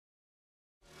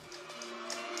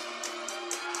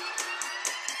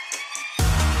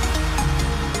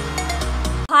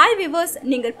Hi viewers,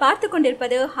 நீங்கள் பார்த்து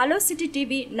கொண்டிருப்பது Hello City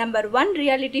TV number 1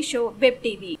 reality show web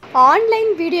TV.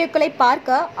 Online வீடியோக்களை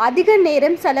பார்க்க அதிக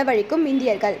நேரம் செலவழிக்கும்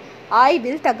இந்தியர்கள்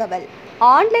ஆய்வில் தகவல்.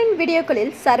 ஆன்லைன்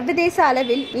வீடியோக்களில் சர்வதேச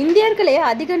அளவில் இந்தியர்களே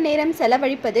அதிக நேரம்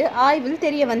செலவழிப்பது ஆய்வில்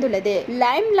தெரிய வந்துள்ளது.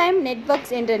 லைம்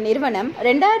நெட்வொர்க்ஸ் என்ற நிறுவனம்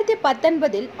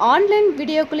 2019 ஆன்லைன்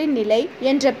வீடியோக்களின் நிலை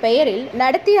என்ற பெயரில்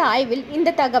நடத்திய ஆய்வில்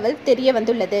இந்த தகவல் தெரிய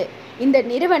வந்துள்ளது. இந்த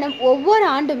நிறுவனம் ஒவ்வொரு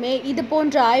ஆண்டுமே இது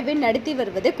போன்ற ஆய்வை நடத்தி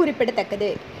வருவது குறிப்பிடத்தக்கது.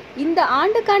 இந்த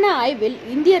ஆண்டுக்கான ஆய்வில்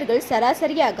இந்தியர்கள்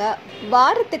சராசரியாக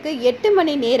வாரத்துக்கு 8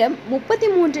 மணி நேரம்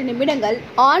 33 நிமிடங்கள்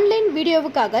ஆன்லைன்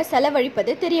வீடியோவுக்காக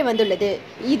செலவழிப்பது தெரிய வந்துள்ளது.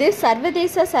 இது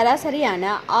சர்வதேச சராசரியான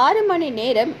 6 மணி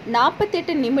நேரம்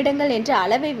 48 நிமிடங்கள் என்ற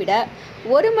அளவை விட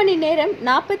 1 மணி நேரம்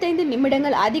 45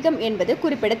 நிமிடங்கள் அதிகம் என்பது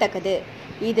குறிப்பிடத்தக்கது.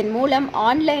 இதன் மூலம்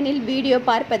ஆன்லைனில் வீடியோ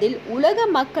பார்ப்பதில் உலக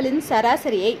மக்களின்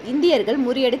சராசரியை இந்தியர்கள்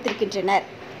முறியடித்திருக்கின்றனர்.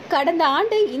 கடந்த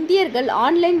ஆண்டு இந்தியர்கள்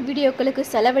ஆன்லைன் வீடியோக்களுக்கு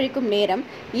செலவழிக்கும் நேரம்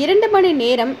 2 மணி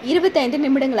நேரம் 25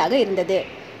 நிமிடங்களாக இருந்தது.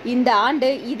 இந்த ஆண்டு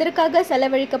இதற்காக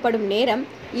செலவழிக்கப்படும் நேரம்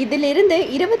இதிலிருந்து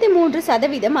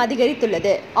 23%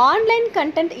 அதிகரித்துள்ளது. ஆன்லைன்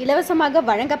கண்டென்ட் இலவசமாக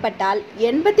வழங்கப்பட்டால்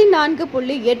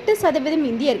 84.8%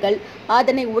 இந்தியர்கள்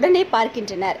அதனை உடனே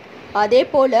பார்க்கின்றனர்.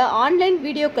 அதேபோல ஆன்லைன்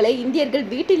வீடியோக்களை இந்தியர்கள்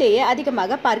வீட்டிலேயே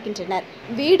அதிகமாக பார்க்கின்றனர்.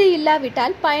 வீடு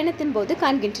இல்லாவிட்டால் பயணத்தின் போது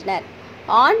காண்கின்றனர்.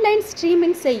 ஆன்லைன்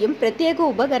ஸ்ட்ரீமிங் செய்யும் பிரத்யேக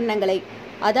உபகரணங்களை,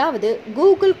 அதாவது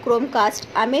Google Chromecast,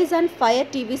 Amazon fire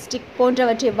TV stick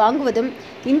போன்றவற்றை வாங்குவதும்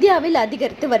இந்தியாவில்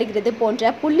அதிகரித்து வருகிறது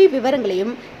போன்ற புள்ளி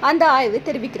விவரங்களையும் அந்த ஆய்வு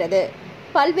தெரிவிக்கிறது.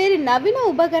 பல்வேறு நவீன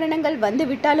உபகரணங்கள்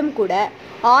வந்துவிட்டாலும் கூட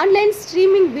ஆன்லைன்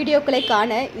ஸ்ட்ரீமிங் வீடியோக்களை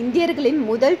காண இந்தியர்களின்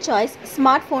முதல் சாய்ஸ்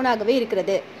ஸ்மார்ட் போனாகவே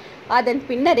இருக்கிறது. அதன்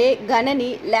பின்னரே கணனி,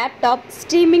 லேப்டாப்,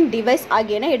 ஸ்ட்ரீமிங் டிவைஸ்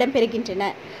ஆகியன இடம்பெறுகின்றன.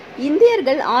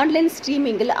 இந்தியர்கள் ஆன்லைன்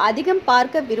ஸ்ட்ரீமிங்கில் அதிகம்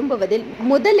பார்க்க விரும்புவதில்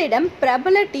முதலிடம்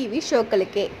பிரபல டிவி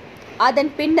ஷோக்களுக்கே.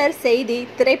 அதன் பின்னர் செய்தி,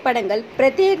 திரைப்படங்கள்,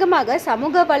 பிரத்யேகமாக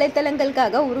சமூக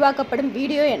வலைதளங்களுக்காக உருவாக்கப்படும்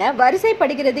வீடியோ என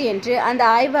வரிசைப்படுகிறது என்று அந்த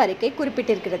ஆய்வு அறிக்கை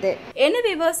குறிப்பிட்டிருக்கிறது. என்ன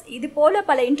வியூவர்ஸ், இது போல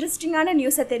பல இன்ட்ரெஸ்டிங்கான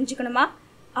நியூஸை தெரிஞ்சுக்கணுமா?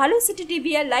 ஹலோ சிட்டி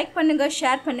டிவியை லைக் பண்ணுங்க,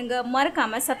 ஷேர் பண்ணுங்க,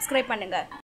 மறக்காம சப்ஸ்கிரைப் பண்ணுங்க.